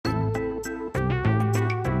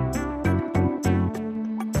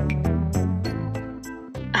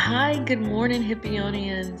Hi, good morning,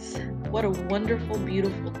 Hippionians. What a wonderful,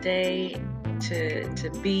 beautiful day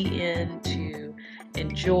to be in, to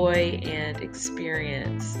enjoy and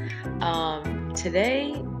experience.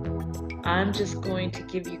 Today, I'm just going to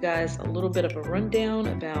give you guys a little bit of a rundown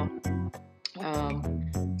about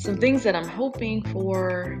some things that I'm hoping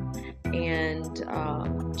for and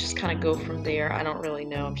just kind of go from there. I don't really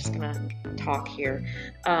know. I'm just going to talk here.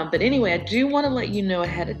 But anyway, I do want to let you know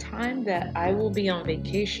ahead of time that I will be on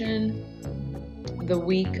vacation the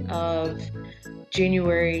week of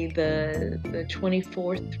January the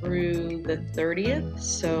 24th through the 30th.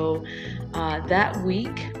 So that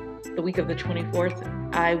week, the week of the 24th,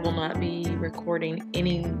 I will not be recording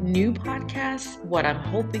any new podcasts. What I'm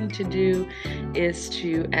hoping to do is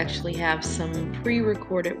to actually have some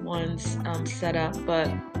pre-recorded ones set up, but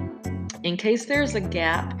in case there's a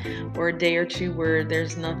gap or a day or two where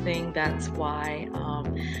there's nothing, that's why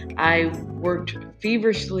I worked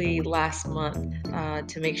feverishly last month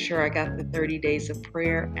to make sure I got the 30 days of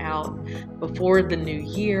prayer out before the new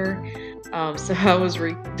year. So I was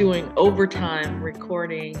doing overtime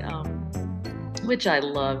recording, which I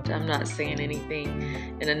loved. I'm not saying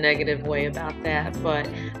anything in a negative way about that, but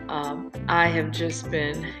I have just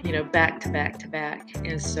been, back to back to back.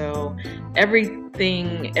 And so every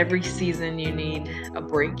season, you need a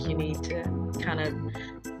break. You need to kind of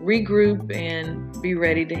regroup and be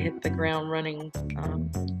ready to hit the ground running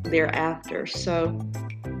thereafter. So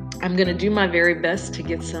I'm going to do my very best to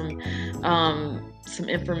get some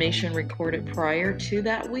information recorded prior to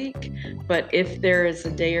that week. But if there is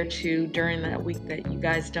a day or two during that week that you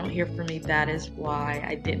guys don't hear from me, that is why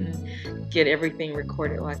I didn't get everything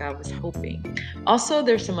recorded like I was hoping. Also,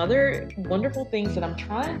 there's some other wonderful things that I'm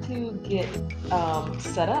trying to get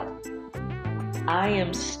set up. I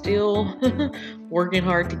am still working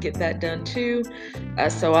hard to get that done too.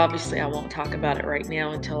 So obviously I won't talk about it right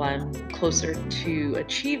now until I'm closer to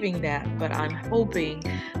achieving that. But I'm hoping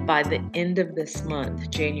by the end of this month,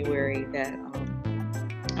 January, that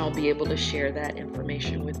I'll be able to share that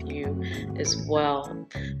information with you as well.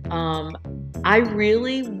 I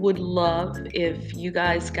really would love if you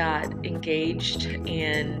guys got engaged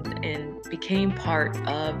and became part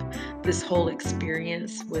of this whole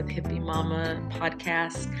experience with Hippie Mama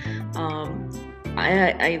podcast.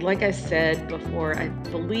 I like I said before, I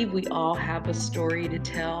believe we all have a story to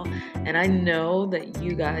tell, and I know that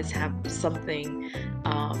you guys have something,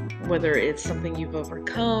 whether it's something you've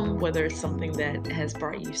overcome, whether it's something that has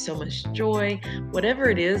brought you so much joy, whatever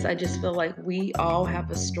it is. I just feel like we all have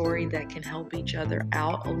a story that can help each other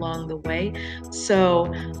out along the way.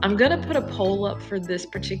 So I'm gonna put a poll up for this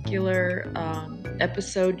particular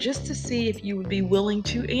episode just to see if you would be willing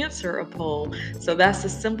to answer a poll. So that's a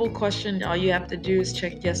simple question. All you have to do is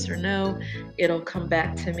check yes or no. It'll come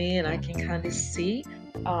back to me and I can kind of see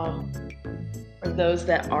for those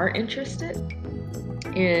that are interested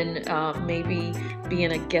in maybe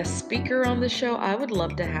being a guest speaker on the show. I would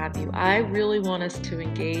love to have you. I really want us to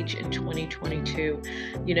engage in 2022.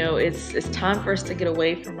 It's time for us to get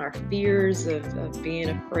away from our fears of being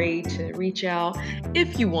afraid to reach out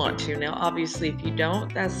if you want to. Now, obviously, if you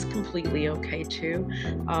don't, that's completely okay too.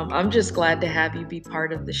 I'm just glad to have you be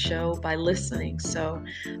part of the show by listening. So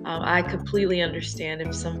I completely understand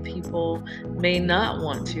if some people may not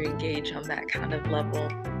want to engage on that kind of level.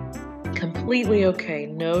 Completely okay.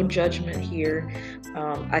 No judgment here.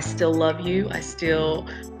 I still love you. I still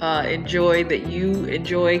enjoy that you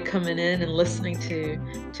enjoy coming in and listening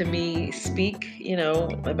to me speak,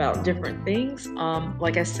 about different things.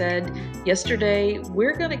 Like I said yesterday,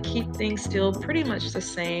 we're going to keep things still pretty much the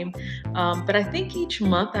same. But I think each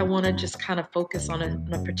month I want to just kind of focus on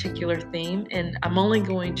a particular theme, and I'm only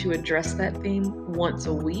going to address that theme once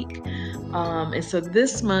a week. And so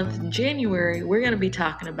this month, in January, we're going to be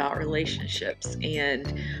talking about relationships yeah,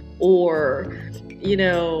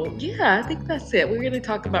 I think that's it. We're going to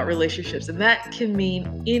talk about relationships, and that can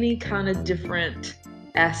mean any kind of different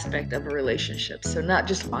aspect of a relationship. So not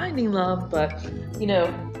just finding love, but,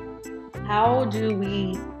 how do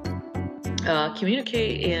we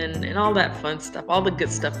communicate and all that fun stuff, all the good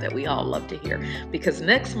stuff that we all love to hear. Because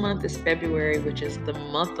next month is February, which is the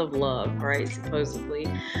month of love, right? Supposedly.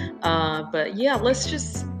 But yeah, let's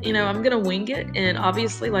just, I'm going to wing it. And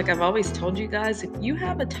obviously, like I've always told you guys, if you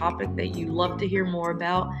have a topic that you love to hear more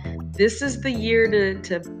about, this is the year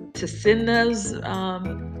to send those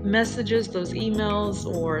messages, those emails,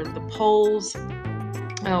 or the polls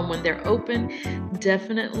when they're open.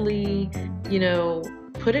 Definitely,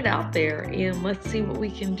 put it out there and let's see what we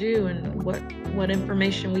can do and what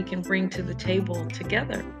information we can bring to the table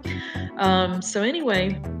together. So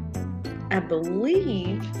anyway, I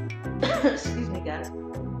believe excuse me guys,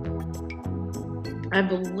 I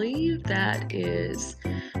believe that is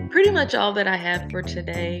pretty much all that I have for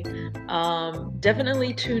today.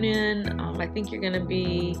 Definitely tune in. I think you're going to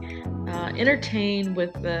be entertained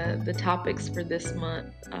with the topics for this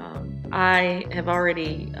month. I have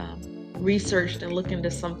already researched and looked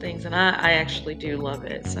into some things, and I actually do love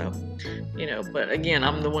it. So, but again,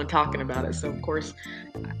 I'm the one talking about it. So, of course,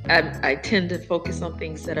 I tend to focus on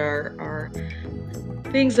things that are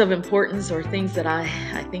things of importance or things that I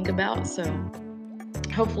think about. So,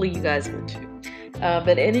 hopefully, you guys will too. But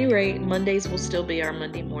at any rate, Mondays will still be our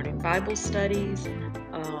Monday morning Bible studies.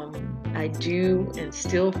 I do and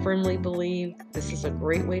still firmly believe this is a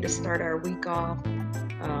great way to start our week off.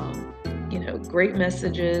 Great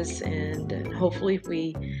messages, and hopefully, if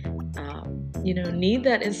we, need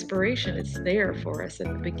that inspiration, it's there for us at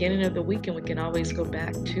the beginning of the week, and we can always go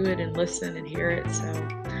back to it and listen and hear it. So,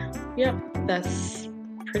 yep, that's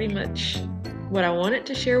pretty much what I wanted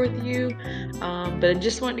to share with you. But I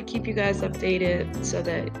just wanted to keep you guys updated so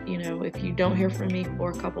that, if you don't hear from me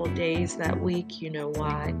for a couple of days that week, you know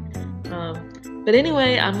why. But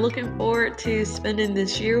anyway, I'm looking forward to spending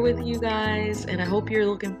this year with you guys, and I hope you're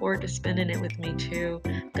looking forward to spending it with me too.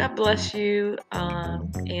 God bless you,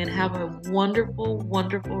 and have a wonderful,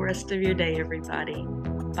 wonderful rest of your day, everybody.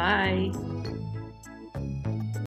 Bye.